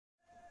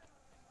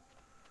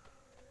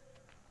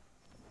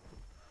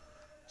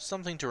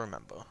Something to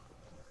remember.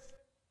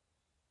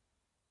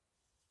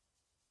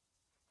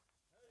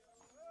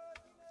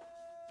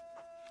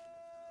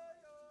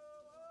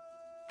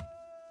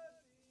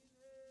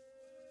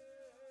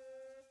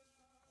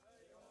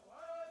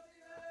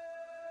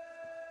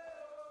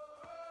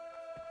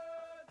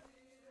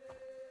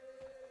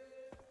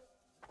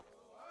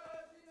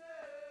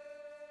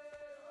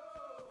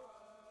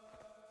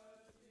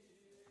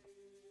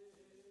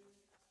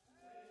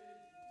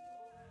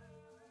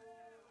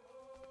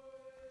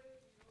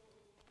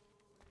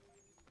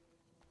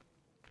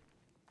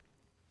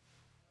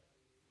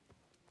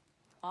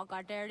 I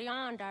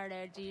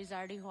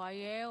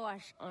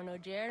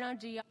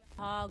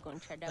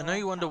know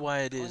you wonder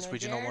why it is we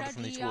do not wander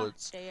from these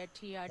woods.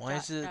 Why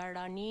is it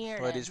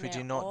we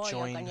do not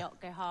join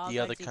the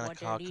other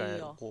Ratonhnhaké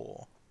at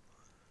war?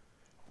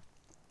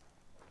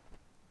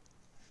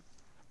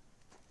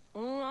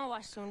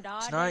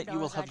 Tonight you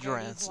will have your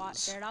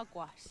answers.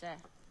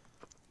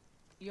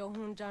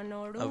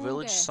 Our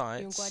village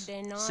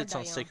sits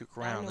on sacred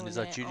ground, and it is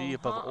our duty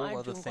above all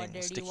other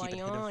things to keep it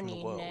hidden from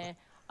the world.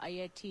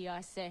 Even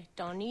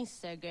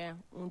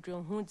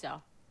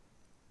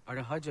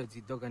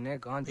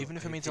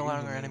if it means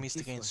allowing our enemies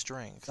to gain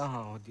strength.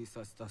 It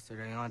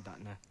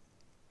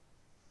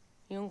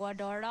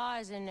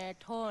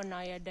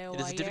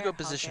is a difficult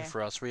position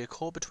for us. We are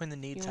caught between the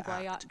need to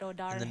act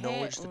and the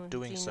knowledge that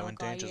doing so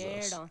endangers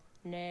us.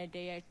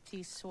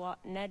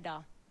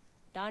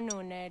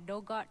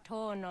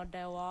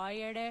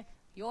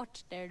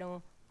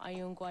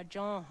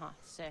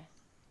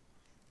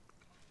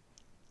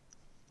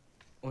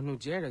 But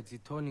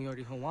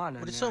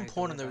it's so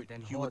important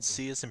that you would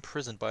see us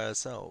imprisoned by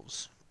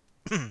ourselves.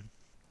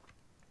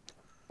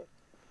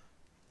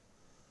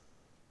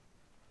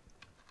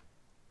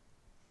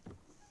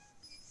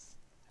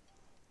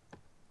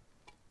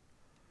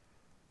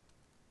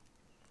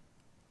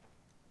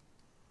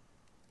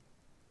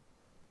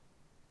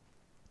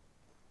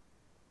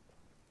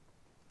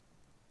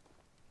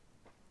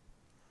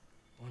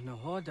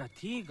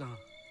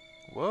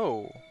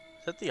 Whoa,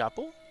 is that the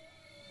apple?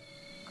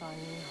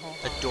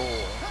 A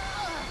door.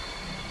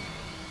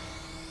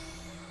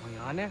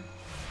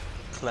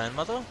 Clan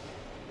mother?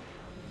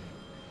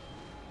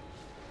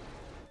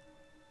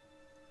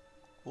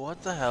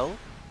 What the hell?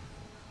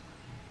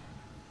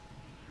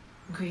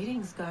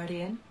 Greetings,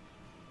 Guardian.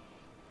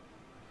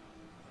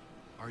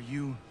 Are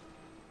you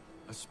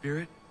a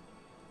spirit?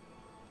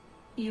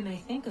 You may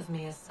think of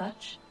me as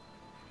such.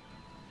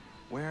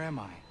 Where am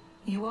I?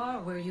 You are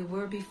where you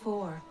were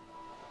before.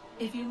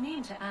 If you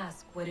mean to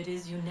ask what it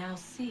is you now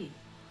see,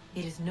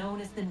 it is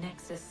known as the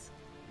Nexus.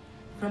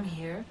 From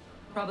here,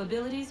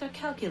 probabilities are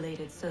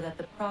calculated so that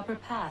the proper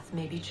path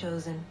may be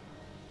chosen.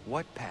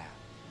 What path?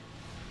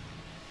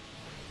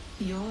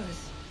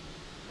 Yours.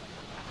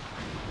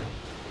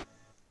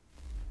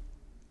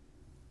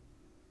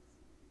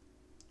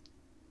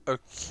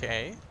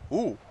 Okay.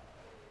 Ooh!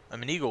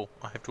 I'm an eagle.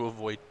 I have to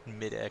avoid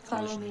mid-air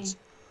collisions.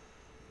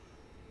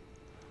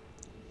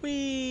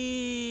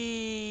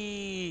 Whee!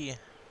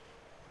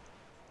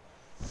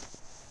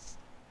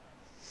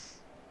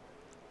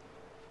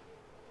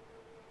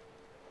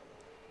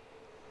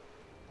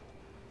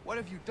 What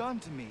have you done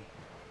to me?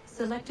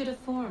 Selected a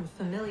form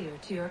familiar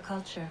to your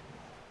culture.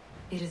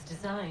 It is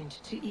designed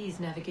to ease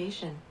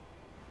navigation.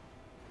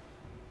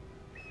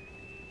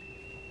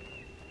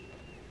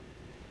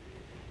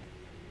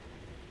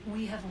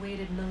 We have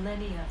waited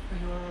millennia for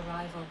your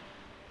arrival.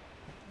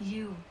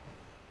 You,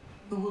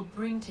 who will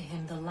bring to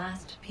him the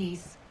last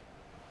piece,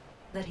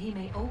 that he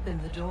may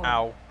open the door.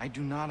 Ow. I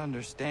do not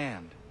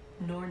understand.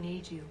 Nor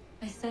need you.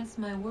 I sense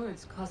my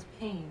words cause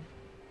pain.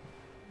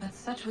 But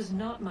such was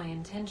not my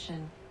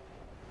intention.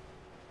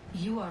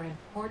 You are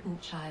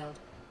important, child,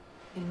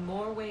 in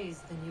more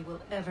ways than you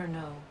will ever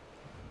know.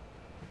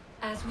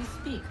 As we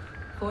speak,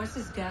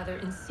 forces gather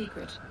in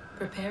secret,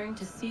 preparing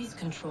to seize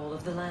control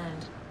of the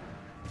land.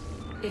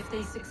 If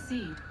they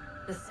succeed,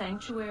 the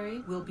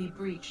sanctuary will be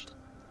breached.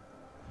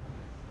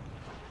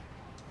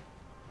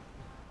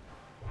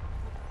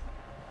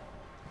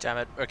 Damn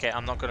it. Okay,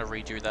 I'm not gonna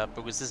redo that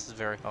because this is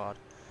very hard.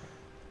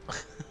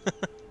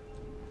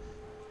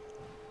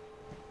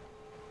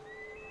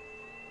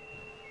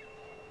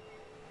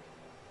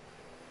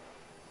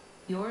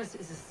 Yours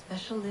is a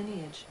special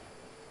lineage.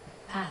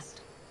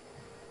 Past,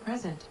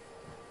 present,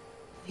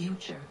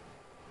 future.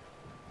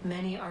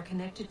 Many are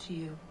connected to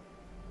you.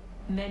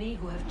 Many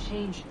who have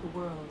changed the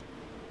world,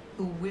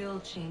 who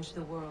will change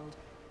the world.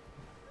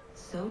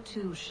 So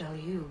too shall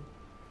you.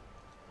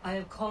 I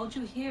have called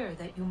you here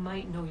that you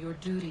might know your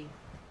duty.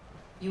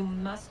 You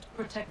must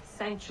protect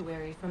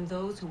Sanctuary from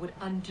those who would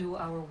undo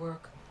our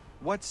work.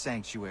 What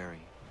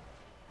sanctuary?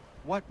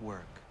 What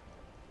work?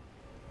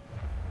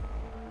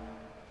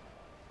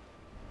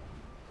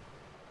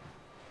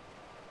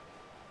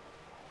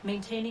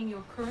 Maintaining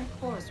your current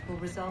course will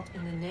result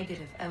in a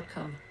negative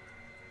outcome.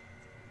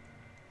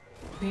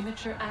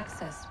 Premature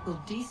access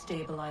will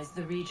destabilize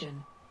the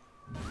region.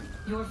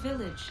 Your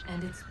village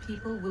and its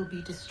people will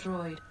be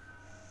destroyed.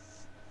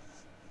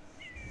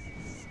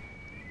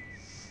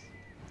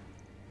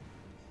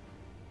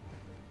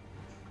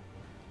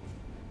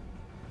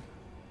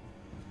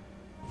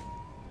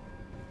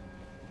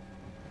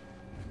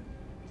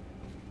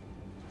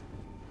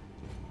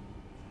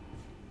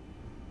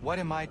 What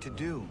am I to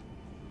do?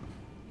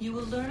 You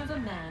will learn of a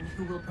man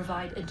who will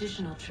provide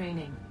additional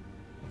training.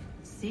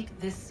 Seek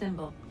this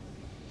symbol.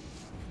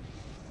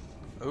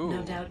 Ooh.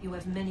 No doubt you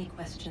have many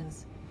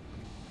questions.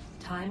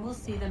 Time will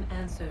see them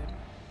answered.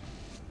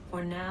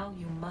 For now,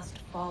 you must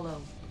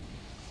follow.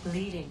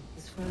 Leading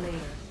is for later.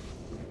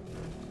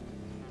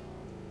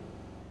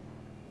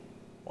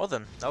 Well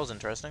then, that was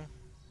interesting.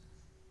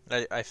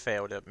 I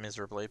failed it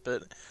miserably,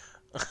 but...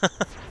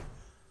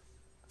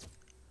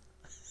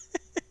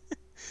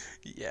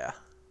 yeah.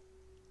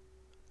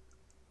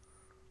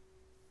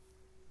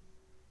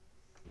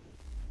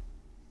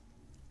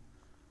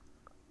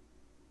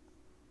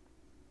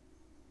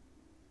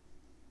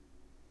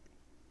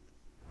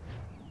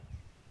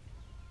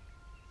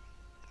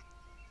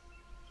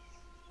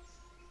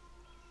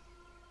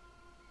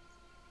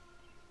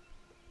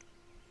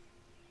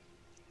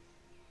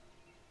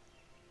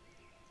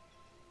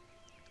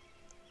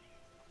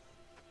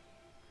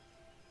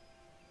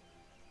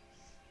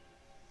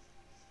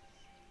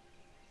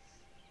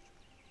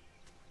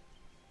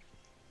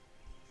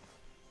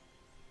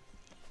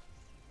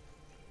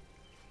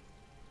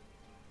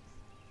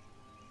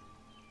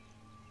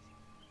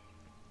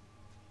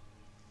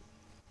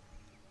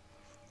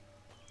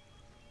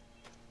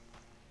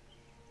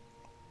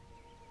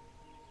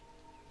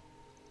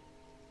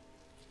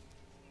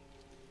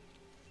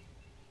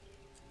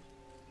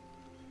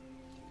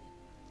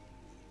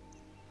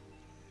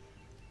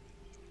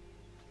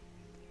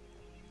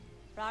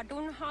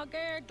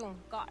 Ratonhnhaké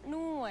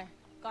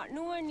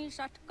ʻrəduːnʻhəɡeɪduːn ni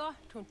satka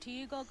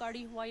tuntiga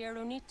gari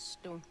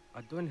wayaronitstun.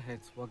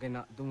 Adunhets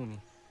wagena duni.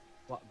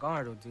 What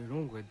garo di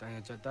rungwe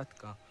daya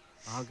jadatka.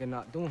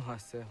 Ahagena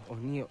dunhase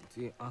onio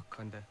di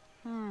akande.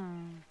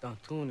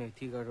 Tantune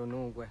tigaro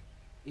nungwe.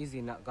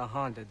 Izi na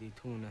gahanda di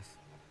tunas.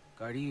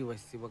 Gariwe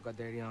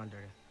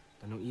siwagaderiandere.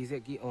 Tanu ize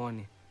gi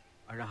oni.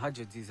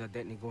 Arahajo di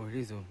zadetni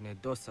gorizu ne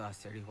dosa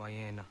seri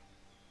wayena.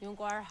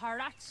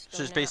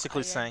 She's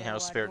basically saying how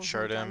Spirit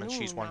showed him, and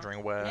she's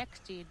wondering where.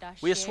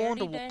 We are sworn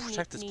to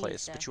protect this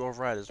place, but you are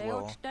right as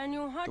well.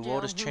 The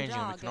world is changing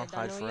and we cannot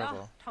hide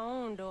forever. I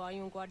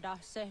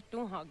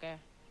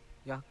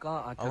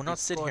will not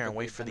sit here and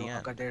wait for the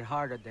end.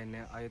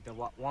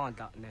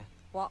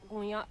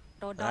 When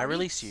I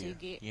release you,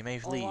 you may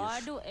leave.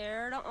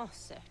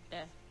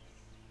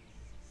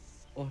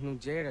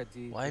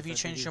 Why have you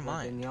changed your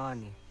mind?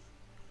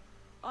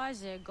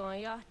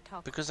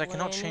 Because I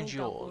cannot change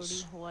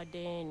yours. You'll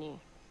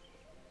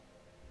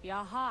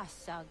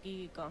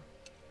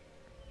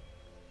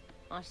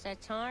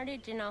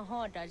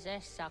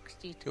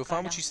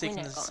find what you seek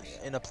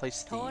in a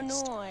place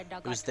thieves.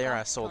 It was there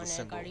I saw the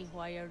symbol. It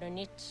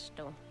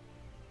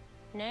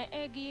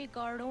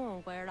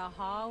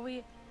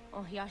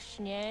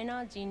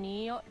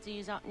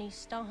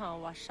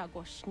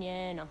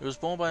was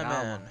born by a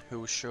man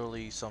who was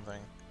surely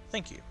something.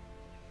 Thank you.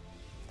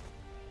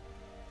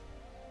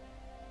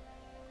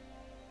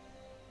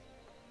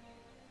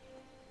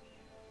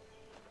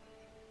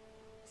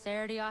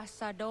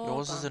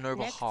 Yours is a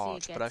noble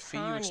heart, but I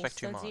fear you expect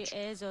too much.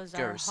 Go,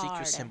 seek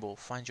your symbol,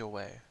 find your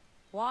way.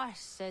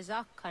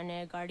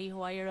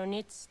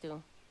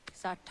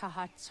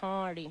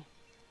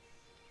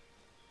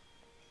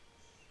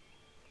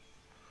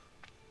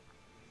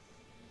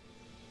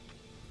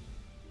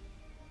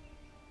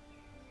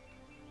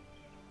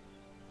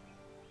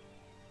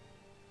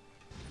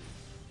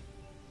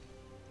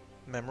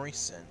 Memory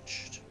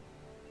singed.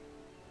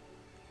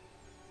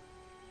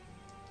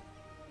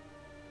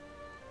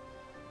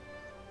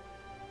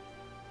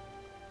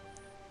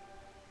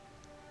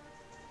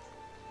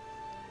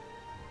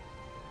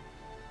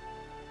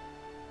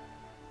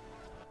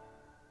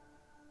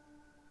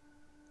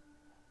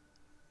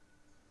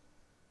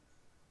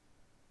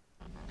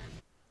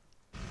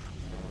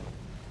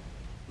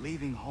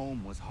 Leaving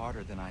home was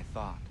harder than I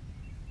thought.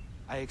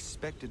 I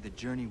expected the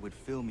journey would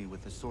fill me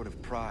with a sort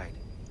of pride,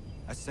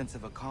 a sense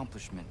of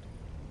accomplishment.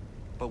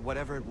 But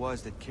whatever it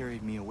was that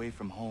carried me away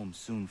from home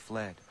soon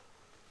fled,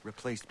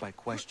 replaced by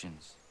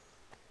questions,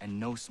 and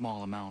no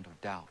small amount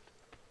of doubt.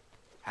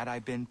 Had I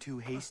been too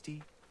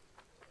hasty?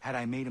 Had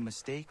I made a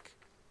mistake?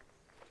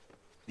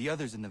 The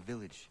others in the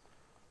village,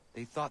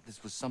 they thought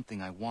this was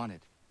something I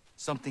wanted,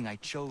 something I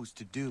chose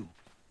to do.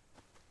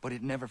 But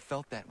it never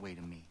felt that way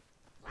to me.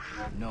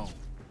 No.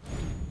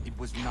 It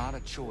was not a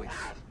choice.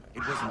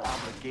 It was an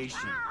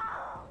obligation.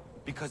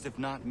 Because if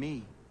not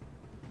me,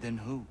 then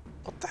who?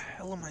 What the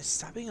hell am I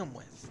stabbing him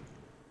with?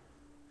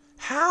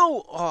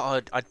 How?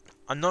 Oh,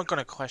 I'm not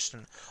gonna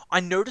question.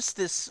 I noticed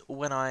this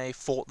when I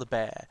fought the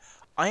bear.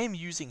 I am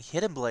using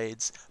hidden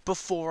blades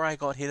before I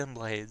got hidden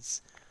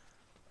blades.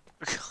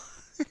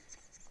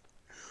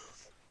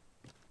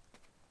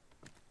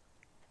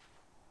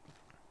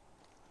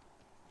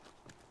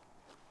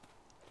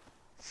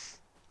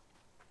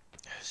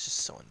 It's just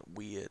so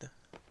weird.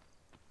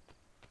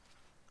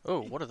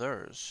 Oh, what are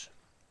those?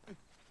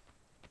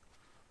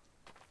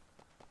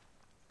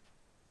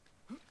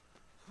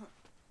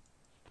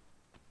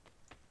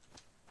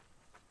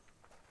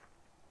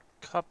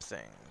 Cup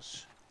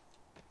things.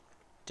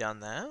 Down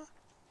there?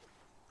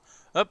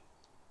 Up.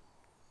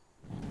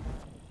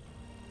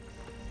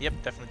 Yep,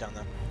 definitely down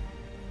there.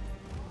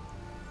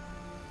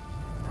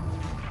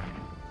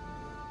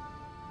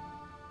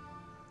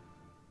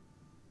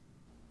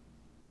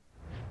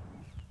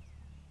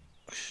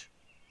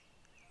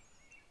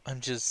 I'm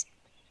just...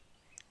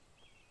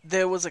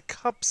 There was a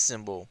cup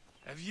symbol.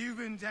 Have you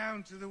been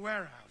down to the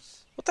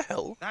warehouse? What the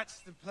hell? That's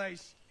the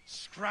place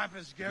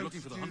Scrappers go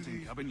looking to for the do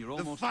hunting cabin, you're the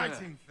almost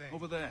fighting there. thing.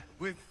 Over there.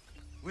 With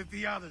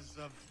the others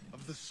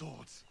of the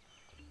swords.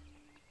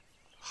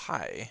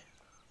 Hi.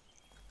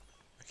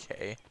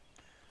 Okay.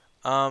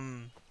 Where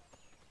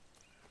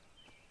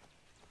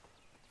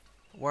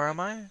am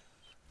I?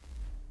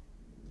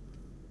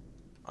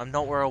 I'm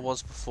not where I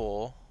was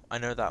before. I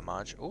know that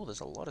much. Oh,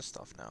 there's a lot of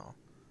stuff now.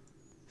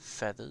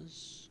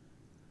 Feathers.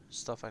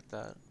 Stuff like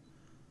that.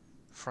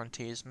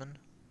 Frontiersman.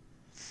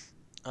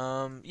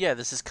 Yeah,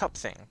 this is cup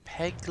thing.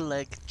 Peg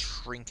leg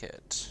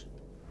trinket.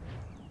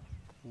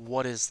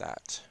 What is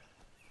that?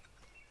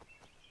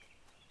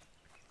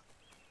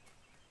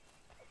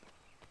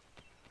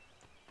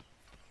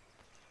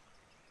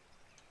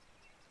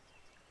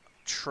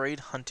 Trade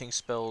hunting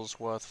spells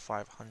worth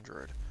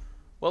 500.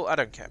 Well, I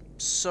don't care.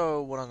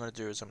 So, what I'm going to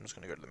do is I'm just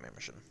going to go to the main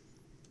mission.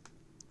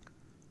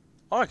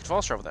 Oh, I can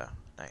fast travel there.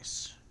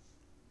 Nice.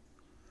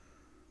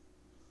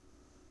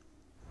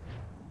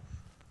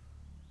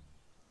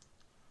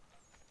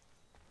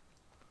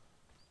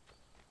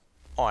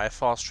 Oh, I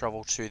fast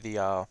travel to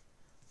the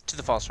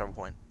fast travel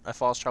point. I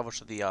fast travel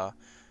to the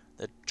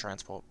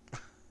transport.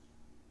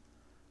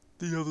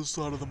 The other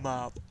side of the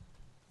map.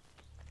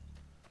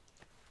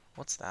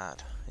 What's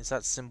that? Is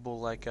that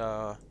symbol like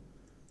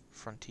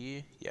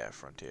frontier? Yeah,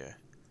 frontier.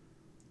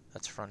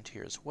 That's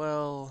frontier as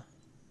well.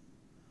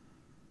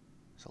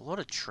 There's a lot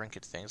of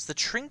trinket things. The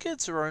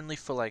trinkets are only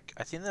for like,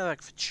 I think they're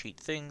like for cheat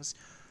things.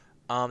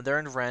 They're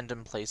in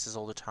random places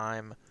all the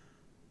time.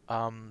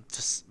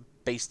 Just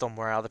based on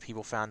where other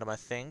people found them, I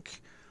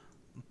think.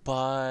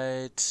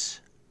 But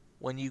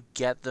when you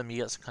get them,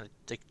 you get some kind of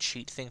like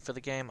cheat thing for the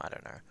game. I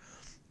don't know.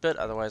 But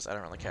otherwise, I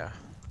don't really care.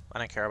 I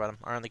don't care about them.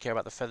 I only care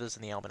about the feathers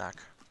and the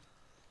almanac.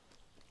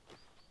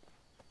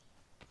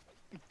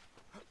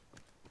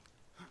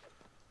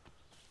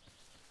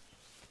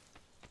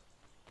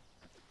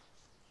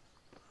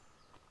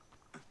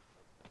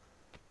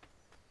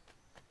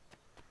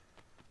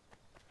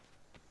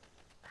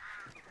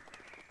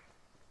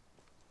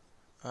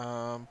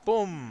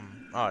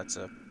 Boom! Oh, it's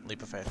a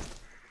leap of faith.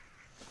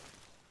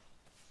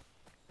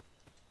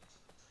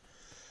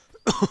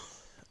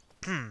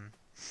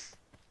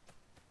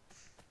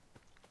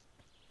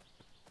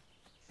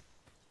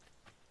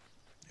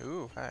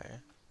 Ooh, hi.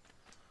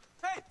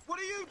 Hey, what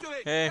are you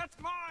doing? Hey, That's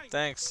mine.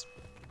 thanks.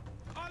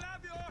 I'll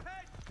have your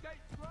head, Skate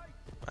Strike.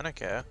 I don't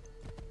care.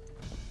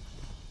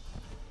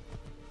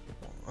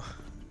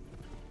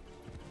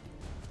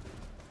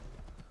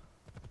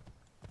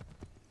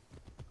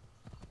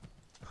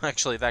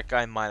 Actually, that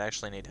guy might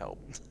actually need help.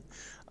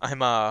 I'm,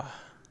 Hello.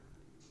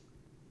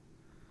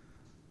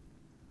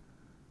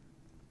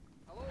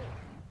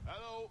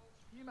 Hello.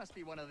 You must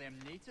be one of them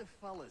native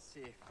fellas,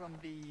 from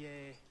the,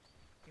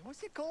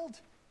 what's it called?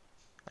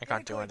 I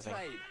can't do Iroquois anything.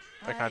 tribe.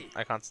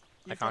 I can't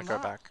You go from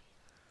that? back.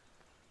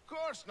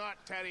 Course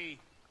not, Terry.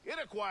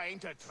 Iroquois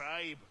ain't a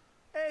tribe.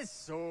 Is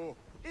so.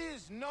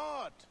 Is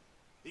not.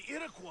 The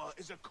Iroquois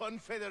is a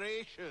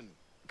confederation.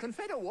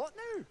 Confederate what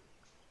now?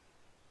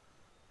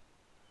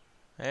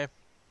 Hey,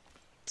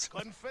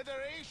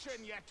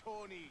 Confederation, ya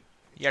Tony.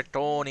 yeah,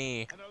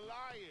 Tony. An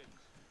alliance.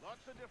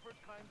 Lots of different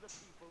kinds of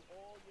people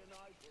all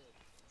united.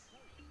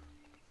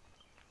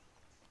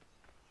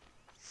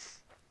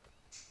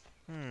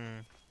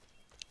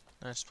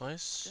 Nice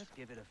place. Just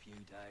give it a few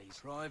days.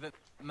 Private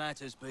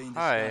matters being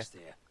Hi. discussed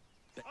here.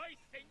 I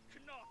think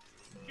not.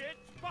 Get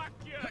back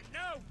here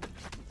now.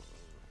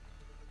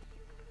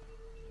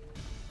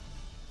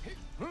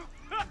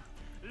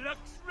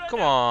 Looks ready.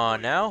 Come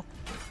on now.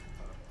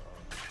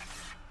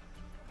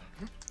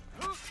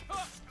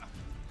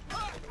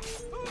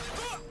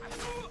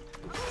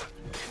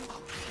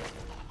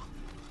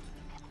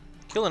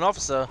 Kill an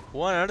officer.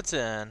 1 out of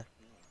 10.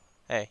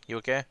 Hey, you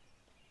okay?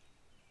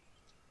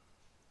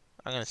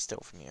 I'm gonna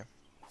steal from you.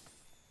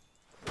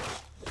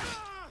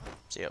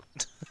 See ya.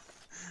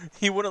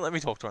 He wouldn't let me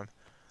talk to him.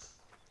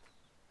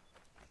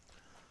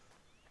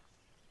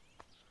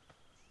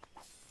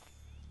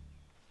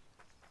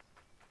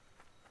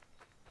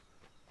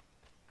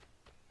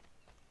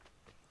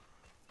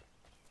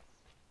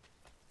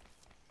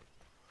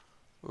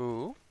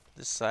 Ooh,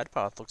 this side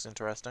path looks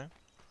interesting.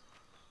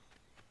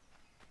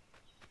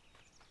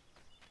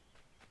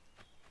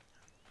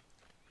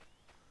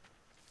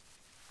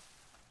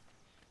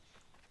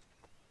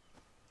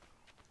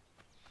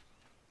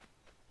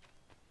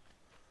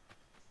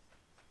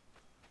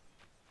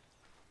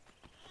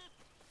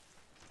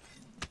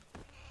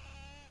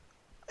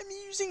 I'm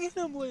using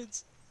hidden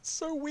blades. It's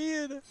so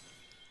weird.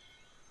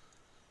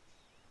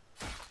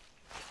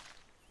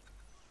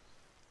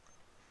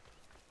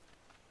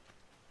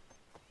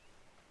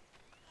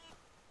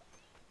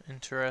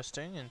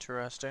 Interesting,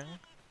 interesting.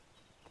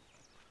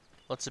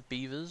 Lots of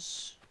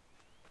beavers.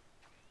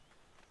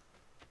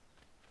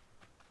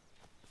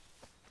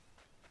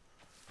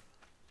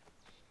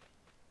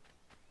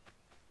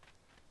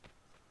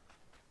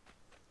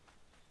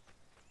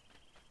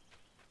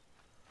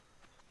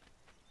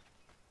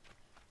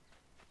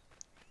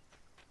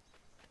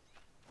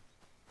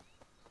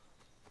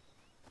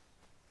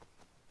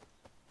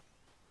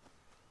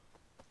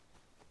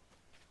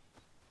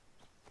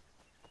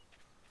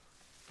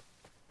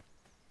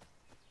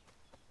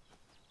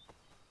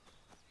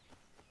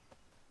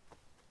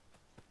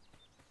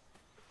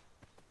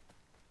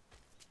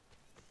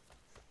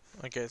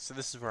 Okay, so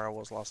this is where I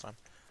was last time.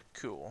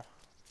 Cool.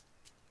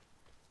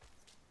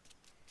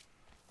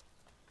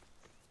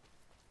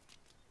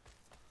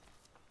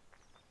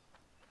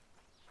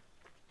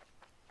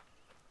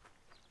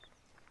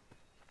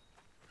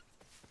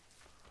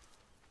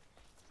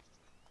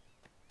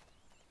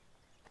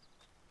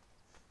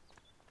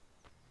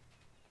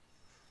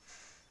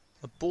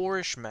 A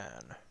boorish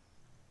man.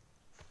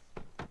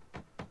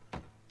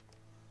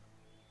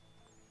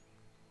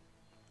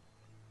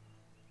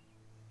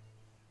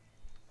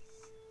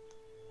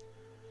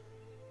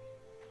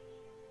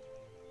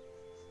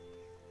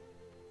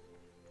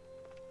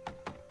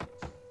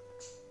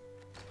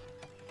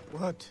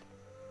 What?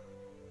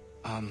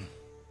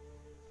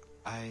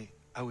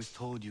 I was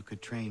told you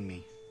could train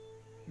me.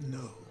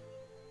 No.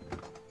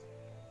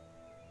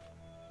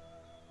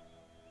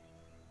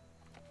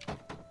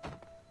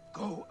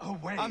 Go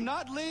away. I'm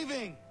not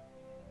leaving!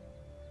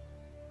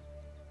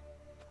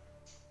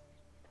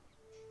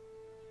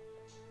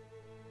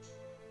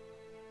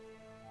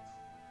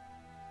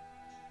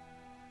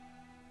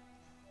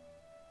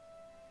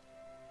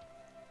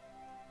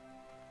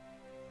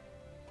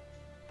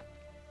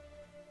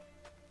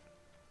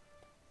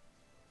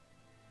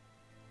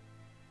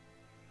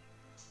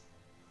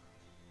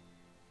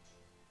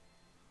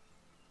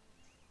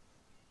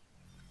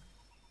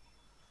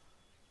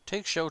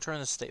 Take shelter in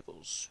the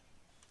stables.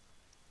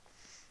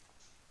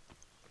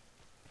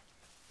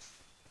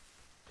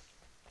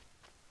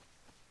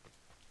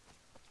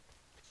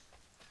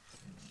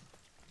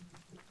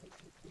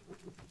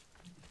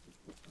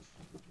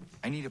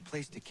 I need a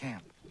place to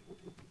camp.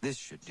 This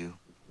should do.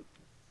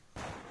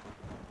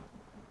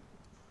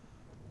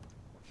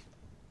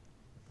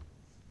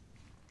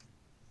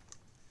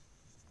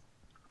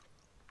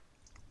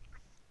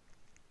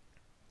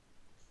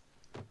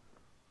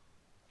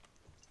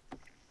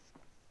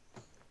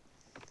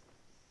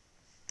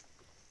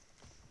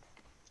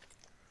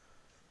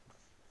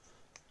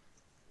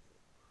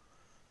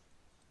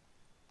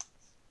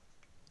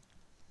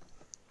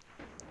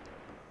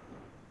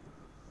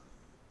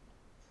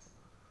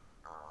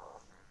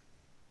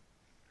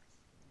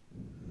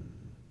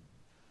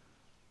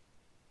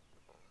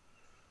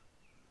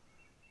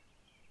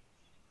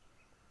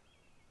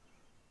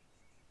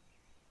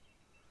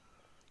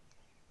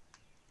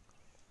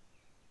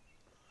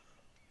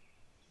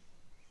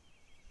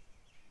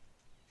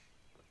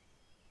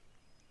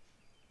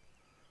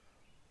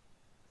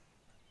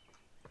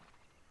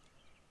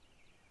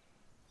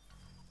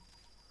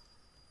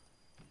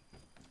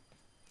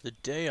 The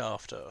day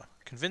after.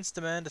 Convince the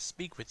man to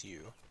speak with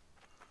you.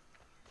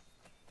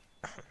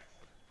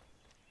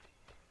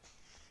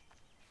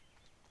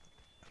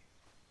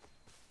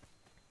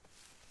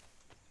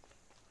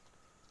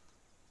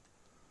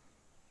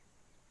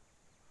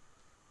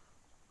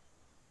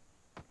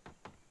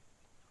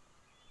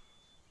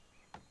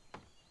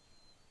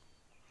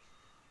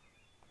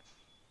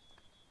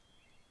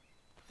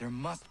 There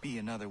must be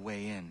another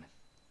way in.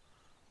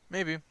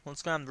 Maybe.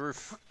 Let's go on the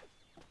roof.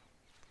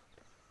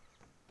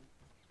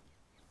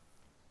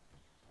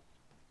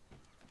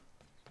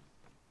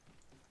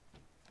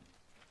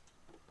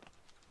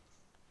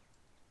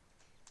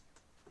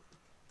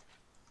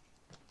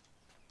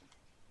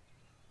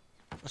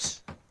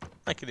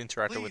 I could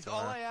interact with Please, them.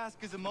 all I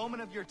ask is a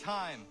moment of your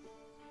time.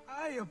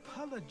 I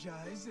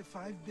apologize if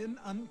I've been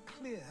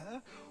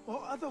unclear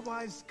or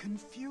otherwise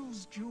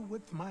confused you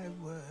with my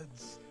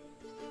words.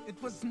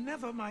 It was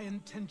never my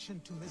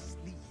intention to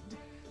mislead,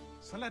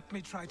 so let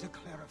me try to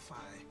clarify.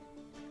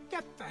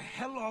 Get the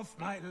hell off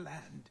my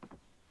land.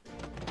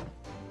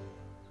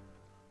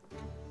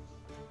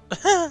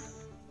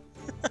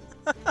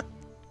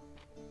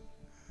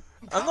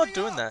 I'm not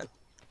doing that.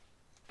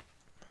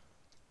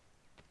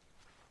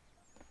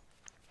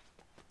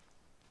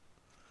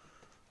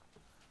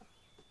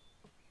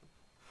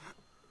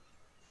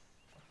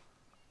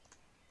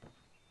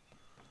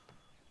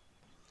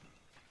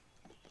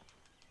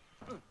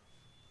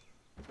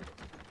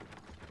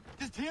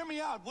 Just hear me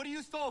out. What are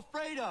you so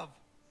afraid of?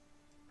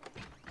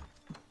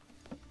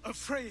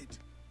 Afraid?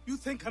 You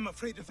think I'm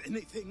afraid of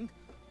anything?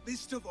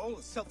 Least of all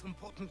a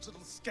self-important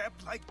little scab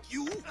like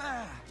you?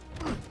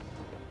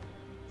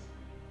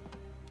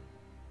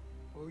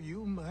 Or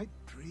you might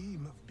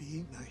dream of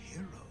being a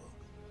hero,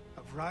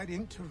 of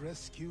riding to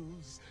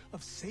rescues,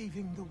 of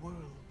saving the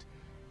world.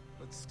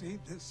 But stay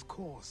this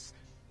course,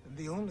 and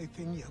the only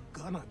thing you're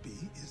gonna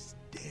be is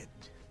dead.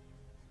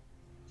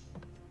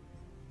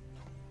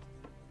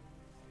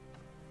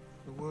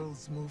 The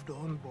world's moved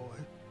on, boy.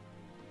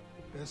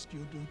 Best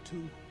you do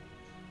too.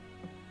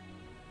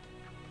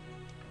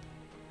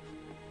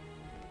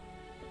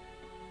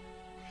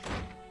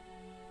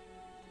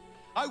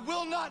 I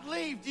will not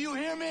leave, do you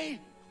hear me?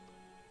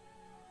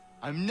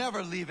 I'm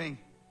never leaving.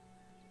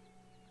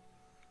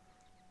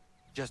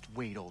 Just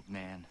wait, old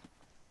man.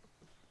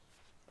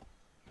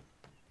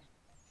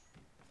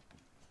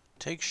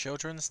 Take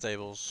shelter in the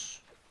stables.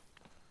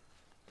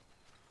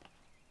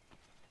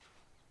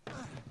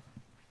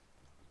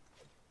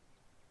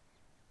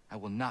 I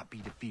will not be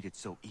defeated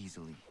so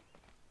easily.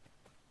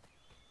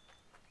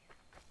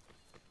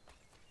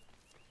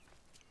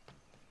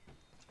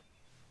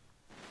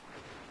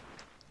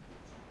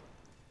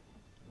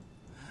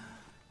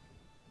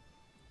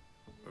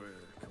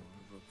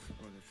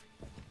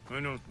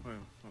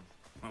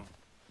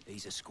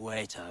 These are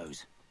square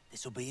toes.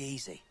 This'll be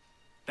easy.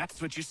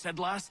 That's what you said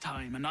last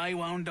time, and I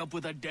wound up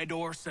with a dead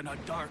horse and a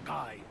dark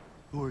eye.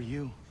 Who are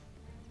you?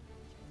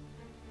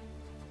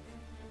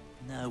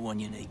 No one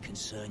you need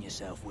concern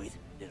yourself with,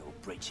 little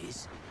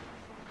britches.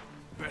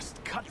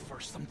 Best cut for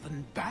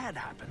something bad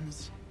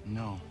happens.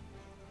 No.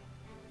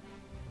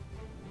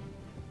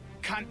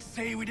 Can't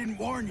say we didn't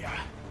warn ya.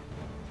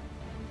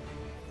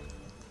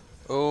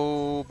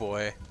 Oh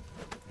boy.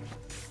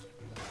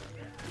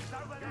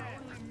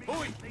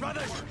 Oi,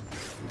 brothers!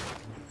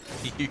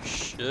 You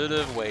should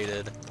have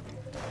waited.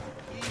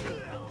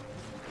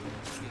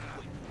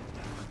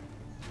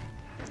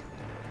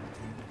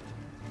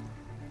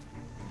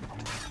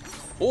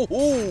 Oh!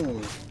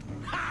 -hoo!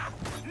 Ha!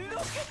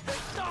 Look at the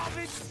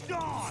savage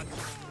dog!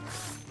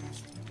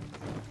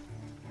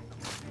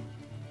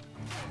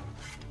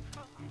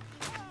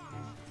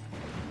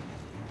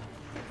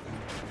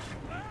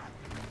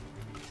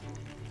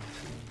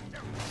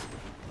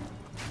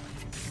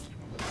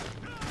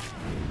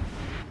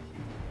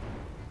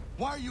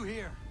 Why are you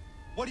here?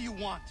 What do you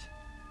want?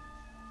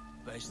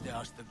 Best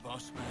ask the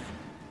boss man.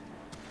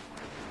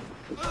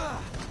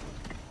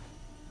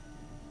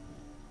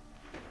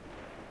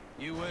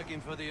 You working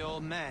for the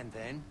old man,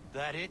 then?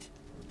 That it?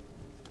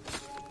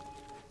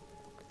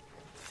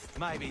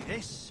 Maybe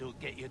this'll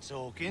get you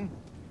talking.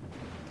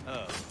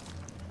 Oh.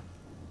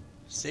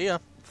 See ya.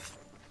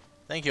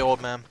 Thank you,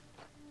 old man.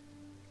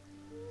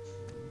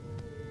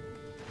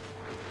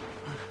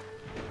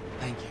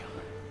 Thank you.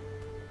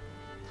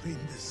 Clean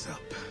this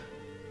up.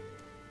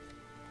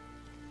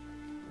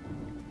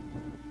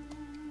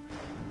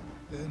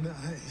 Then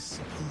I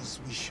suppose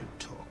we should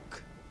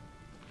talk.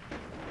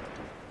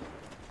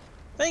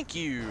 Thank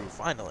you,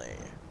 finally.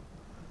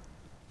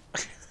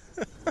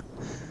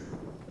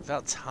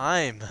 About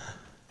time.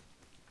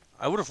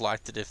 I would have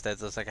liked it if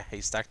there's like a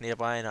haystack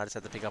nearby and I just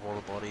had to pick up all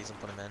the bodies and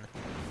put them in.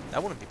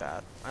 That wouldn't be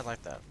bad. I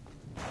like that.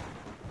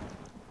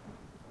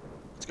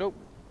 Let's go.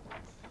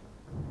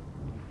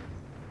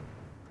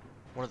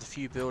 One of the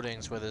few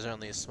buildings where there's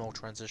only a small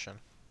transition.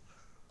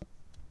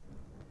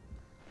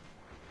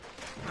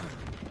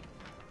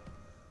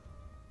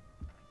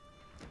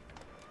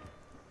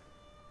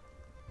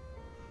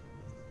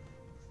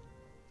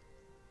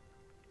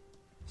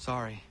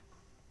 Sorry.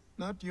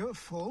 Not your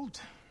fault.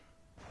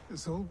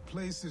 This whole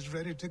place is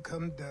ready to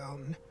come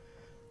down.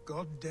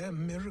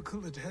 Goddamn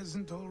miracle it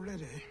hasn't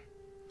already.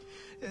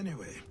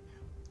 Anyway,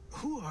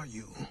 who are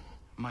you?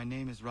 My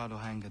name is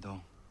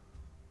Ratonhnhaké.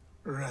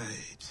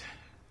 Right.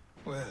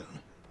 Well,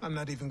 I'm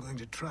not even going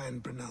to try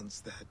and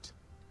pronounce that.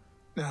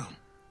 Now,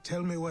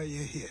 tell me why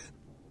you're here.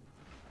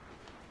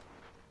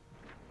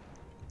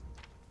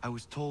 I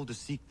was told to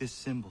seek this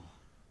symbol.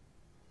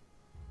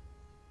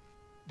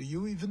 Do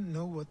you even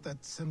know what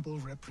that symbol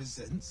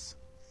represents?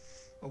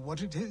 Or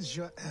what it is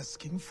you're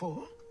asking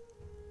for?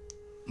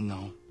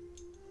 No.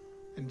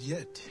 And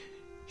yet,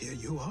 here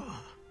you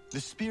are. The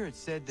spirit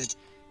said that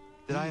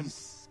I am...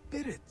 These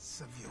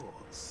spirits of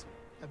yours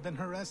have been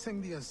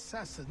harassing the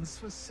assassins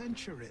for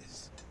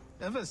centuries.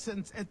 Ever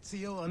since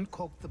Ezio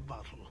uncorked the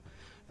bottle.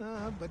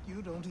 But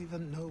you don't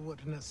even know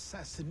what an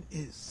assassin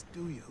is,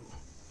 do you?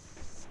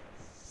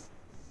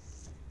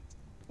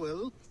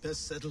 Well,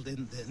 best settled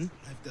in then.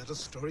 I've got a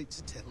story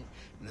to tell,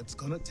 and it's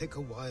gonna take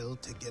a while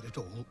to get it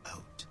all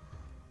out.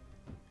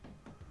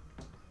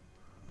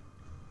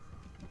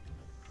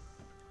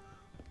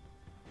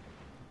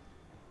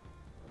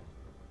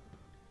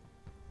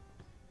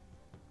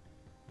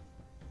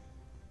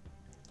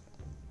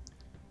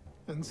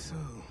 And so,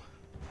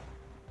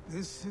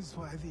 this is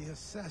why the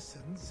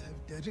assassins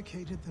have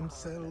dedicated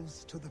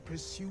themselves to the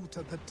pursuit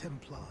of the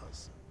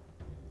Templars.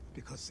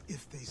 Because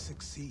if they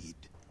succeed,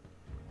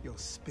 your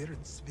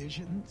spirit's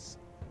visions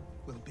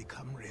will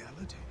become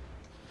reality.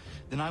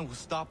 Then I will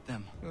stop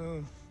them.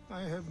 Oh,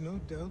 I have no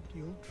doubt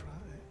you'll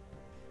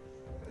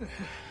try.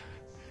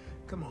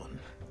 Come on,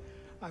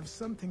 I've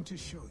something to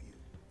show you.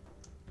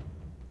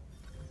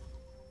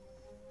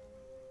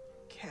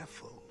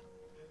 Careful.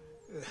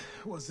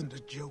 Wasn't a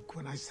joke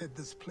when I said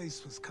this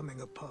place was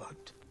coming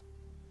apart.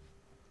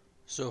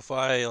 So if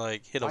I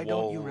like hit a Why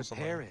wall don't you or repair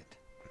something. it?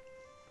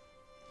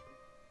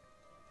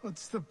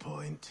 What's the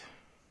point?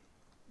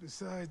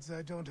 Besides,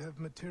 I don't have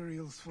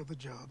materials for the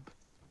job.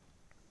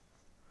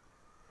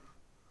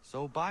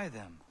 So buy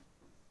them.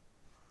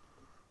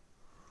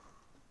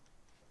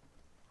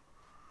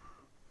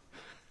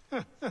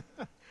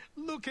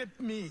 Look at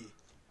me.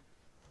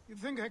 You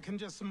think I can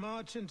just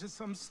march into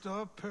some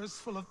store, purse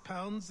full of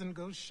pounds, and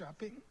go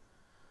shopping?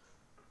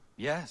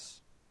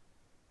 Yes.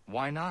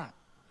 Why not?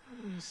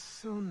 I'm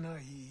so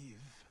naive.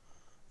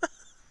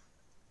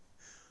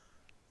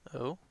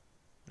 Oh?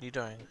 What are you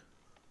doing?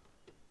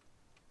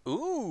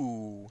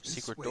 Ooh! This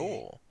Secret way.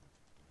 door.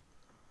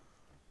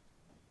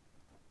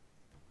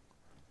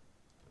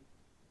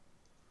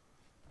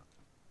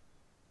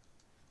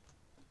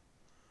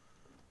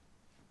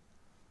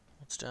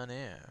 What's down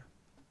here?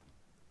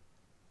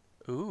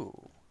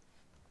 Ooh.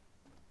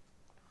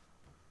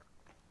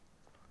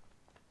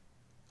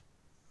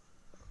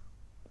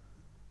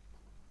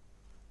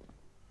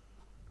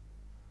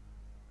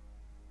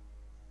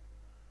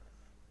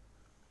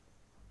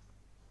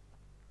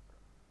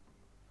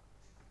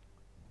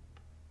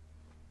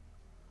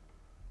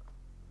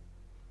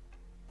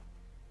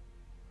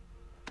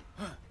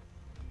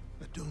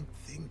 don't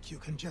think you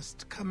can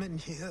just come in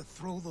here,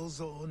 throw those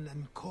on,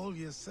 and call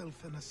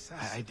yourself an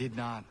assassin. I did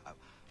not.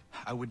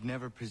 I would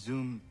never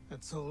presume...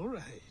 That's all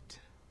right.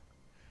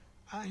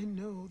 I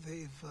know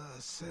they've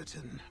a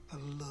certain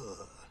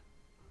allure.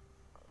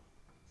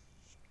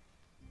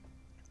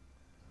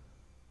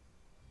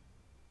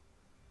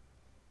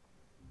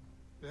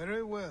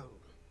 Very well.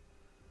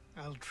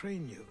 I'll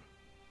train you.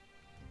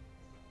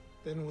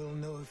 Then we'll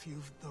know if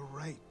you've the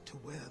right to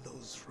wear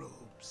those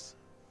robes.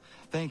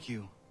 Thank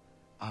you.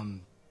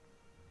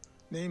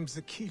 Name's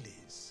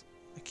Achilles.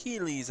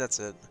 Achilles, that's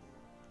it.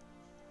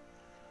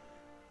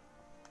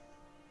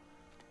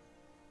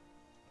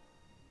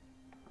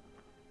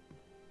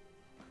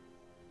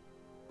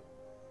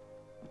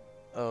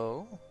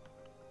 Oh?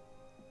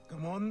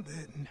 Come on,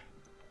 then.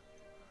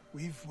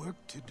 We've work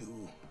to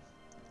do.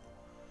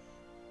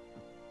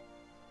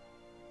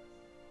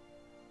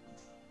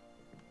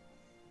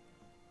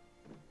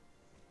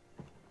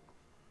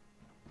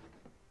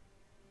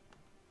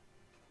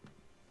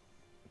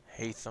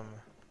 Hatham.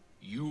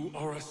 You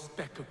are a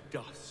speck of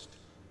dust,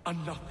 a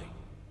nothing.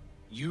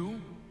 You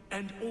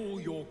and all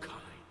your kind.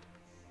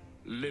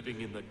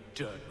 Living in the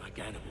dirt like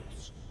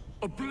animals.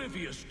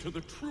 Oblivious to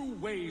the true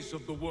ways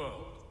of the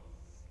world.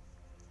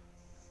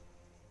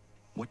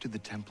 What do the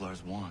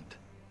Templars want?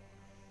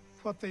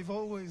 What they've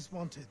always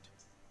wanted.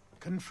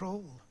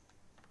 Control.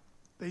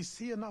 They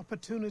see an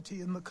opportunity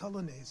in the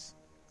colonies.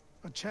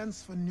 A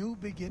chance for new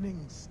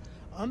beginnings,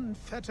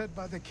 unfettered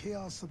by the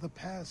chaos of the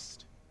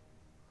past.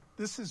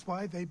 This is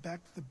why they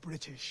backed the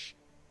British.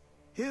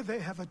 Here they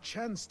have a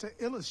chance to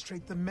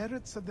illustrate the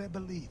merits of their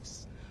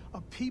beliefs. A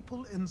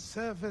people in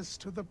service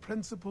to the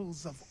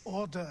principles of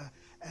order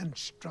and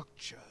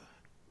structure.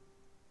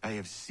 I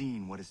have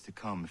seen what is to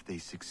come if they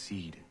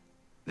succeed.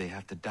 They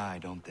have to die,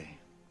 don't they?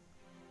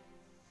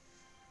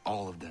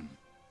 All of them.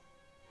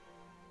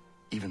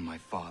 Even my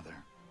father.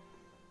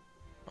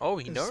 Oh,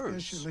 he knows.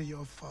 Especially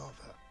your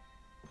father.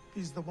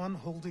 He's the one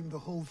holding the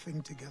whole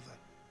thing together.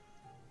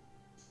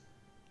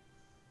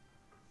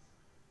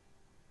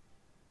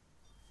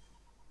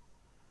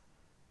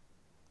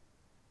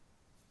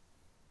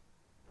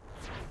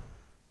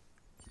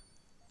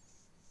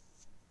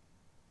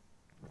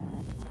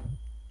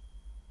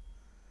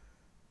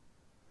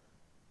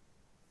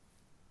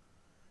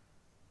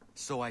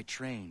 So I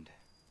trained.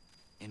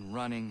 In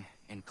running,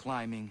 in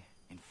climbing,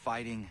 in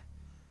fighting,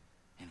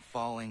 in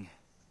falling.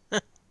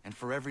 And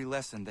for every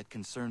lesson that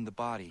concerned the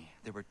body,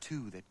 there were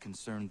two that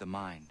concerned the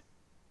mind.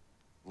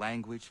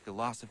 Language,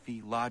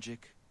 philosophy,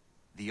 logic,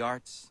 the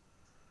arts.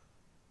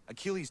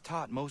 Achilles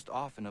taught most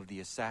often of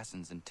the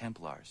assassins and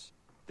Templars.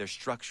 Their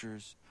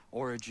structures,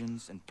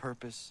 origins, and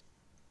purpose.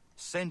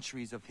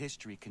 Centuries of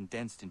history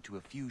condensed into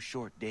a few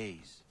short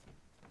days.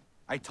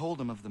 I told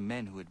him of the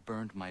men who had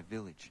burned my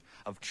village,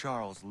 of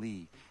Charles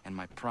Lee, and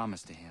my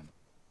promise to him.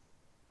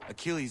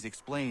 Achilles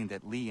explained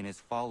that Lee and his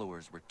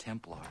followers were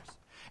Templars,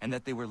 and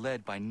that they were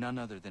led by none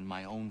other than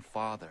my own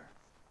father.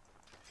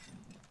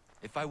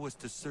 If I was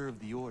to serve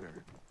the order,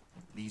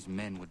 these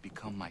men would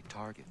become my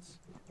targets.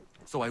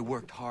 So I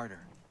worked harder,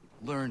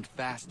 learned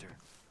faster,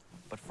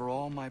 but for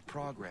all my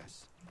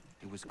progress,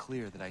 it was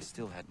clear that I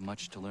still had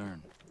much to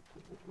learn.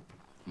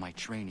 My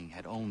training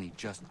had only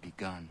just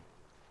begun.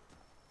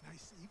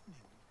 Nice evening.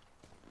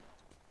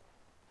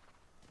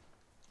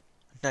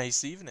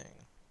 Nice evening.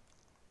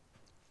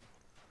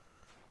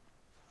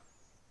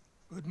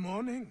 Good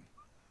morning.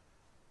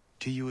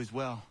 To you as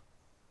well.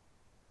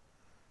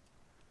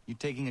 You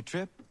taking a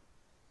trip?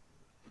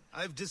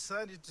 I've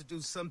decided to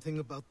do something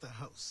about the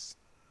house,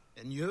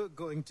 and you're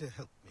going to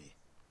help me.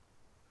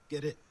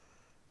 Get it?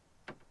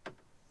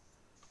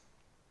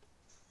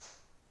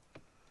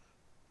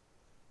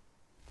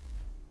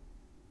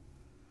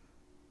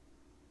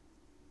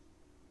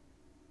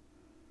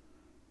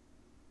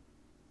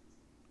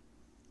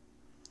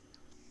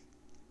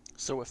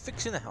 So we're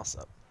fixing the house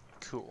up.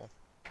 Cool.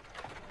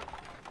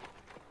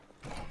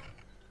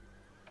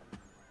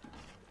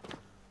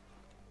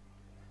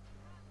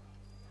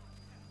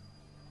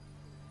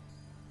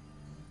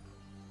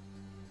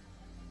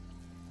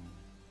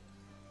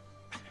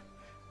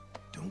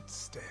 Don't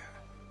stare.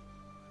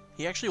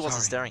 He actually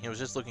wasn't Sorry. staring, he was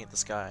just looking at the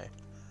sky.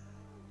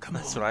 Come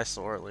That's on. what I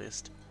saw, at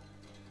least.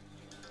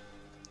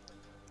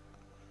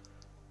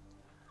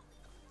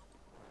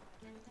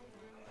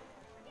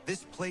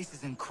 This place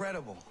is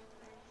incredible.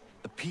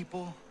 The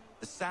people,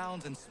 the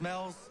sounds and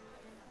smells.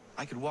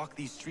 I could walk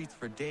these streets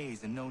for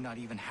days and know not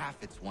even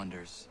half its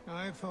wonders.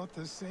 I thought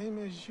the same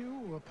as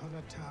you upon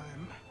a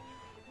time.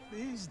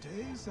 These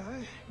days,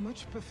 I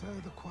much prefer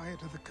the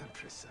quiet of the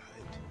countryside.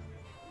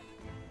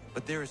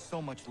 But there is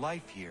so much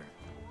life here.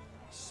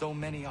 So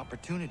many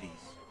opportunities.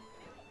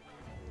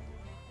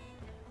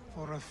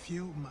 For a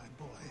few, my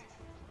boy.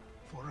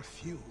 For a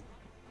few.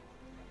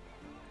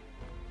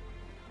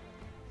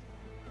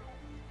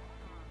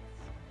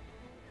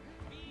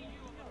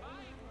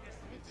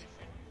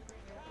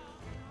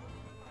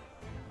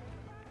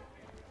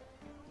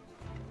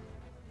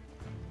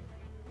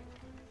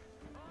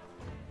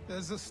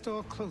 There's a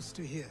store close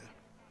to here.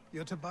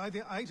 You're to buy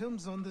the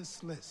items on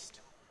this list.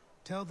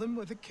 Tell them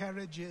where the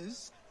carriage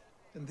is,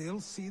 and they'll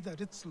see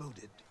that it's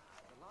loaded.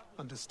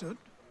 Understood?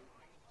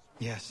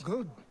 Yes.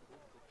 Good.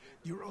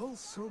 You're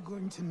also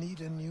going to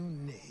need a new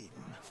name.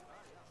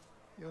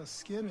 Your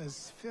skin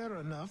is fair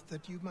enough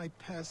that you might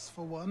pass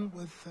for one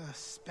with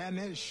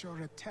Spanish or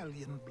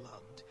Italian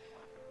blood.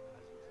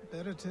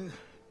 Better to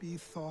be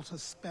thought a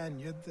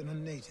Spaniard than a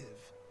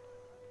native.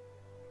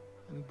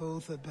 And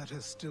both are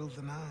better still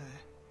than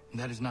I.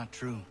 That is not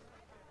true.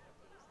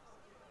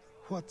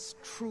 What's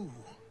true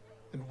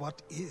and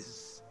what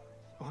is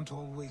aren't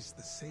always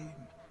the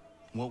same.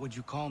 What would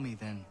you call me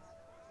then?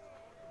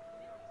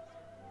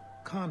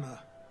 Connor.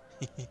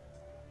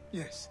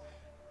 Yes,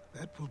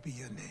 that will be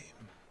your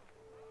name.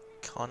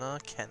 Connor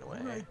Kenway.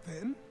 Right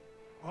then,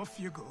 off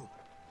you go.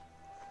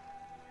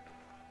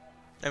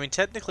 I mean,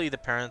 technically the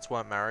parents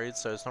weren't married,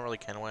 so it's not really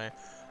Kenway,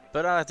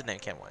 but I like the name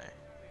Kenway.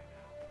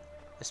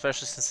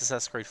 Especially since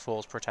Assassin's Creed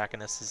 4's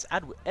protagonist is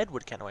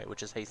Edward Kenway,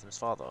 which is Haytham's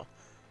father.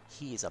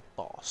 He is a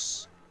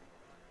boss.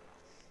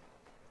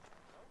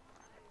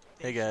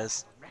 Hey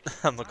guys,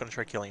 I'm not gonna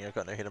try killing you, I've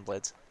got no hidden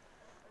blades.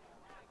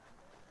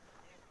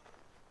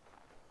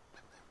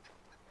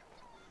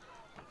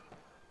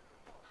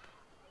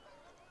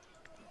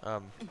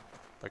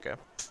 Okay.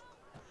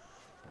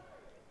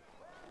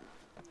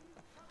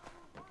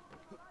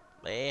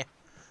 Meh.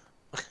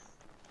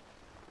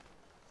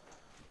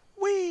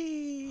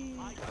 Whee!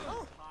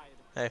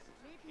 Hey. It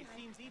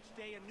seems each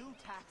day a new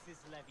tax is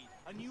levied,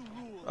 a new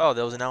rule. Oh,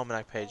 there was an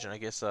almanac page, and I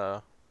guess,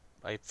 I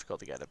forgot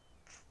to get it.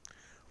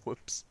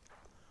 Whoops.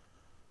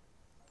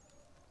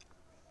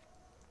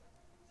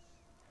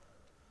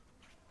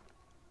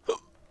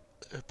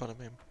 Pardon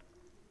me.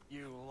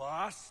 You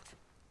lost?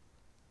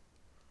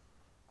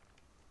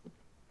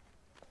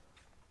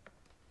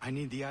 I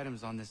need the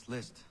items on this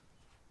list.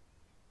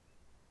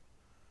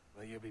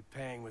 Will you be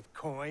paying with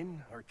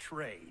coin or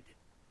trade?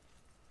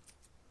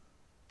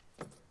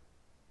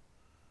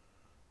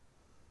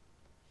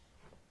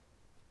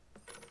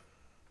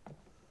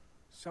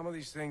 Some of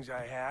these things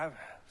I have,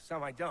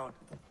 some I don't.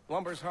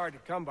 Lumber's hard to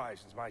come by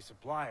since my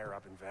supplier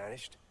up and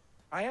vanished.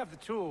 I have the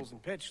tools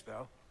and pitch,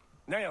 though.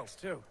 Nails,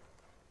 too.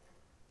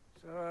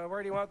 So,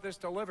 where do you want this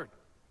delivered?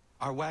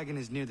 Our wagon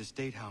is near the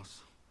State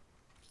House.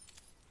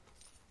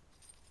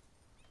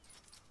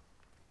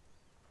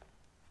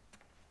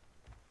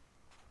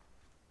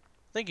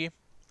 Thank you.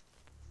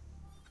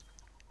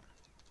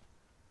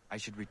 I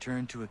should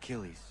return to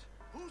Achilles.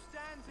 Who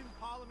stands in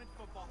Parliament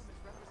for bosses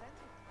represented?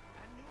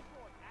 And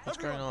Newport. What's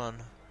going on?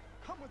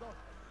 Come with us.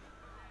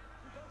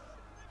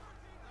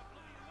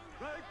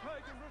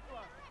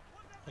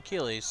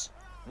 Achilles.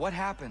 What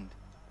happened?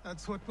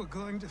 That's what we're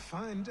going to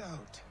find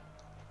out.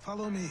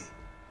 Follow me.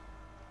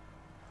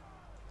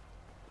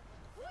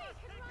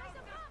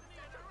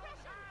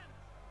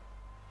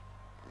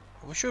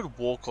 We should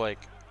walk like...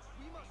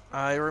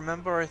 I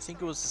remember, I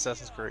think it was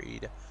Assassin's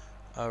Creed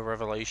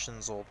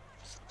Revelations or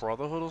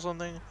Brotherhood or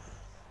something.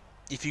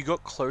 If you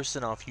got close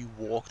enough, you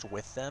walked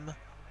with them.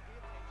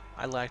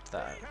 I liked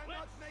that.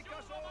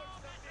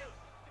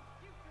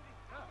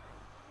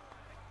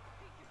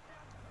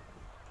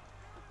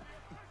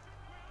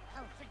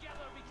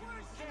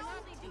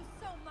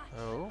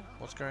 Oh,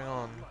 what's going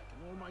on?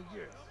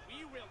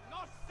 We will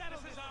not settle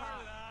this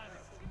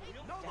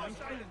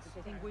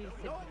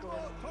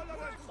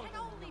Can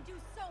only do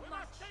so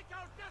much.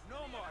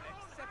 No more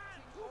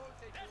accepting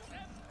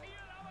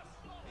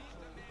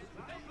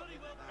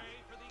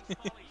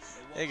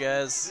Hey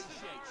guys.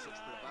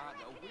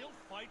 We'll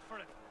fight for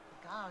it.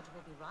 The guard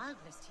will be riled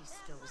lest he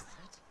stows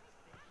that.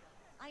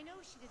 I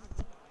know she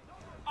didn't.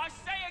 I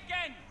say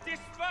again,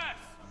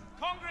 disperse!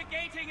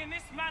 Congregating in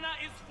this manner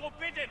is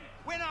forbidden!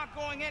 We're not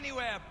going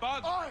anywhere,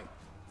 Bug. Oi!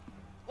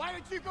 Why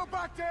did you go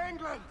back to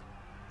England?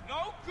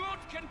 No good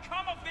can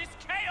come of this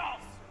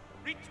chaos!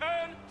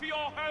 Return to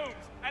your homes,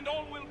 and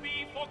all will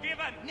be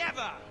forgiven!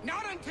 Never!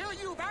 Not until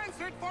you've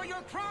answered for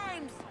your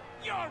crimes!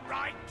 You're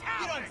right,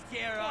 cowards! You don't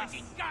scare us.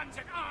 Pointing guns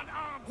at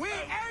unarmed We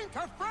folk. ain't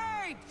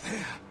afraid!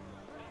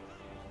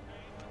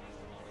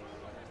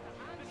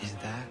 Is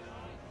that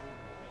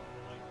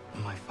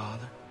my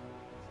father?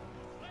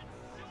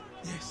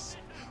 Yes,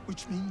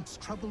 which means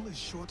trouble is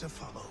sure to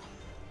follow.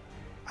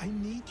 I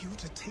need you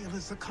to tail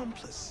his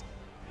accomplice.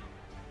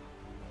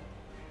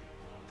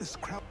 This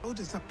crowd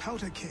is a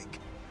powder keg.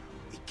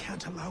 We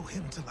can't allow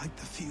him to light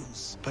the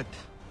fuse. But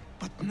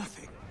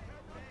nothing.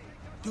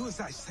 Do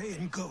as I say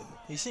and go.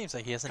 He seems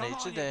like he hasn't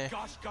aged a day.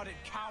 Gosh-gutted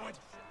coward!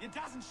 It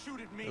doesn't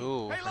shoot at me.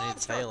 Ooh, I need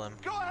to tail him.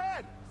 Go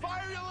ahead!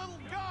 Fire your little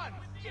gun!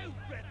 You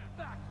bit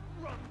back,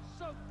 run,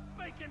 so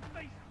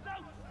bacon-faced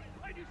lout!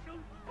 I do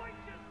shoot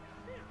bacon!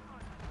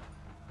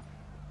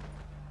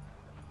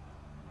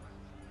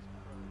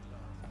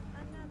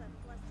 Another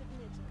flustered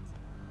midget.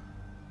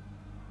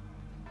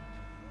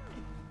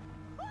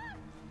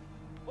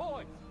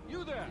 Boy,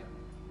 you there!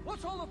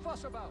 What's all the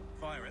fuss about?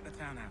 Fire at the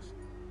townhouse.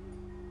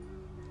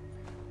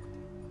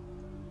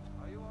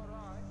 Are you all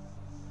right?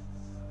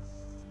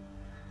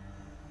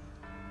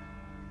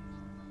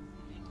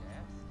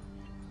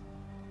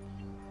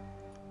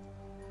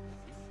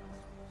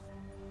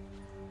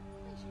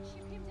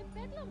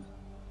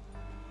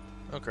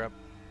 Oh crap.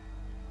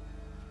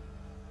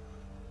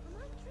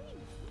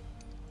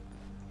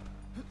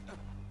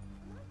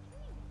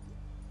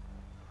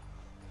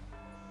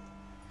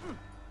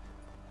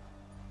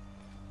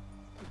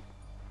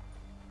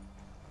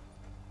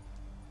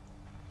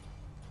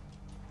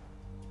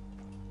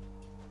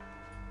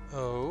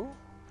 Oh,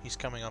 he's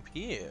coming up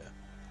here.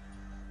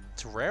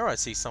 It's rare I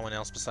see someone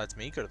else besides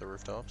me go to the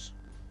rooftops.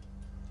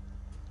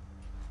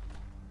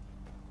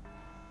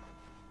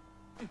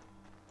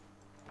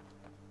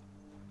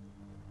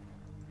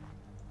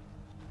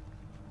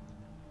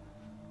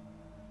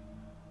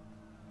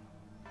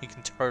 He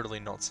can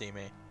totally not see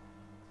me.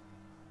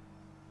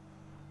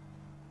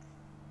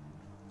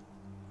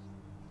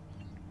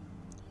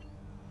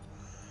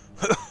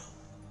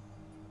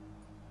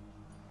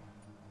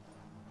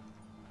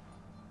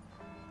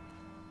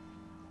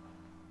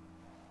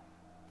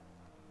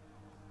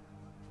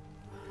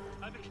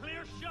 And a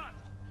clear shot.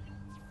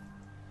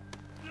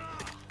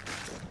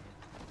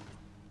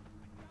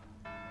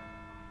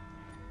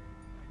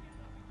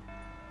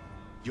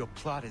 Your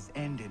plot is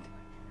ended.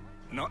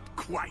 Not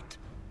quite.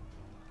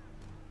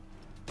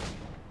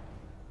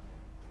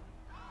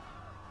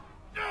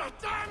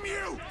 Damn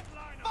you!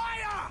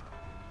 Fire!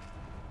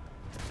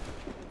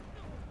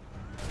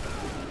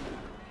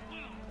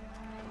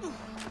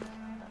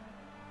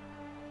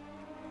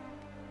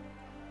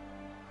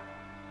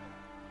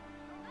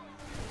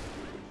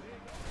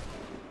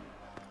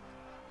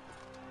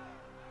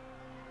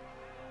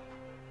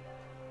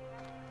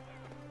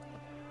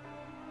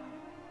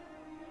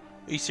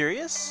 Are you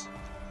serious?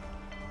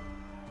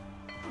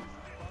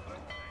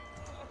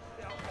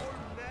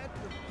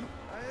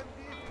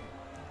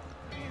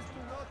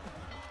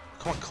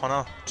 Come on,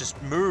 Connor. Just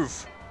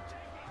move.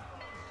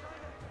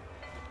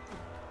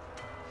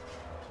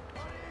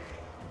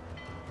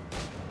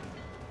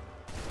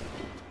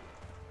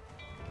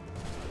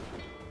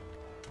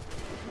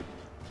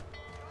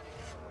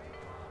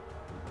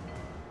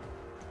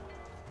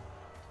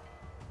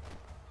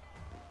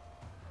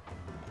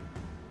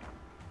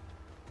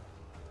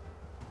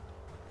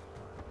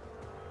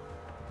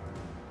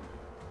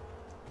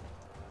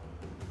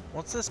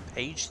 What's this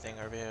page thing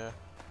over here?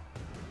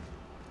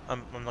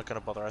 I'm not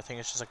gonna bother. I think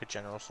it's just like a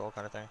general store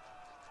kind of thing.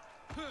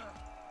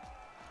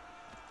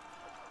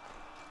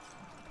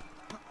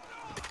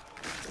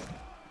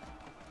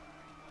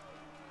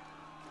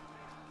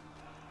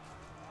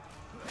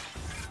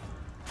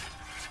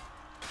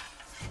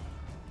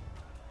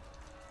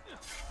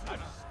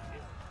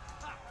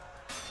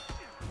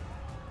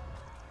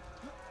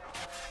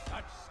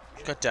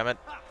 God damn it.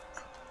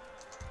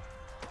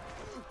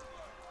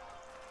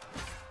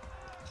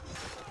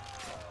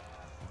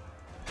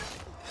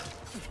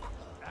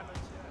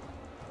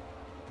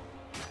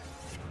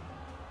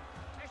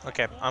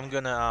 Okay, I'm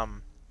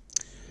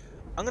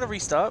gonna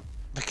restart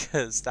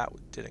because that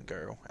didn't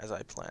go as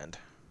I planned.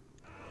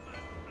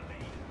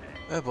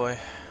 Oh boy.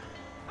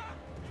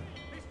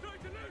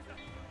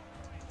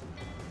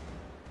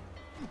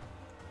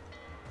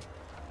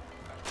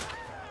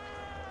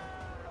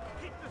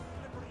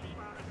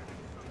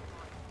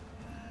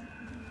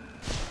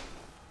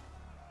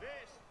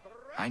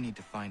 I need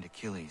to find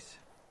Achilles.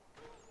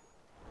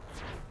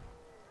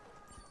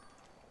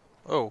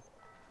 Oh,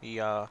 he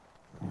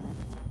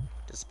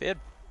disappeared.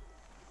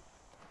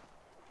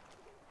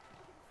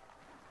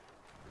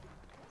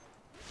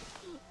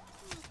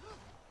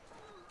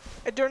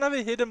 I don't have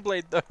a hidden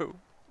blade though.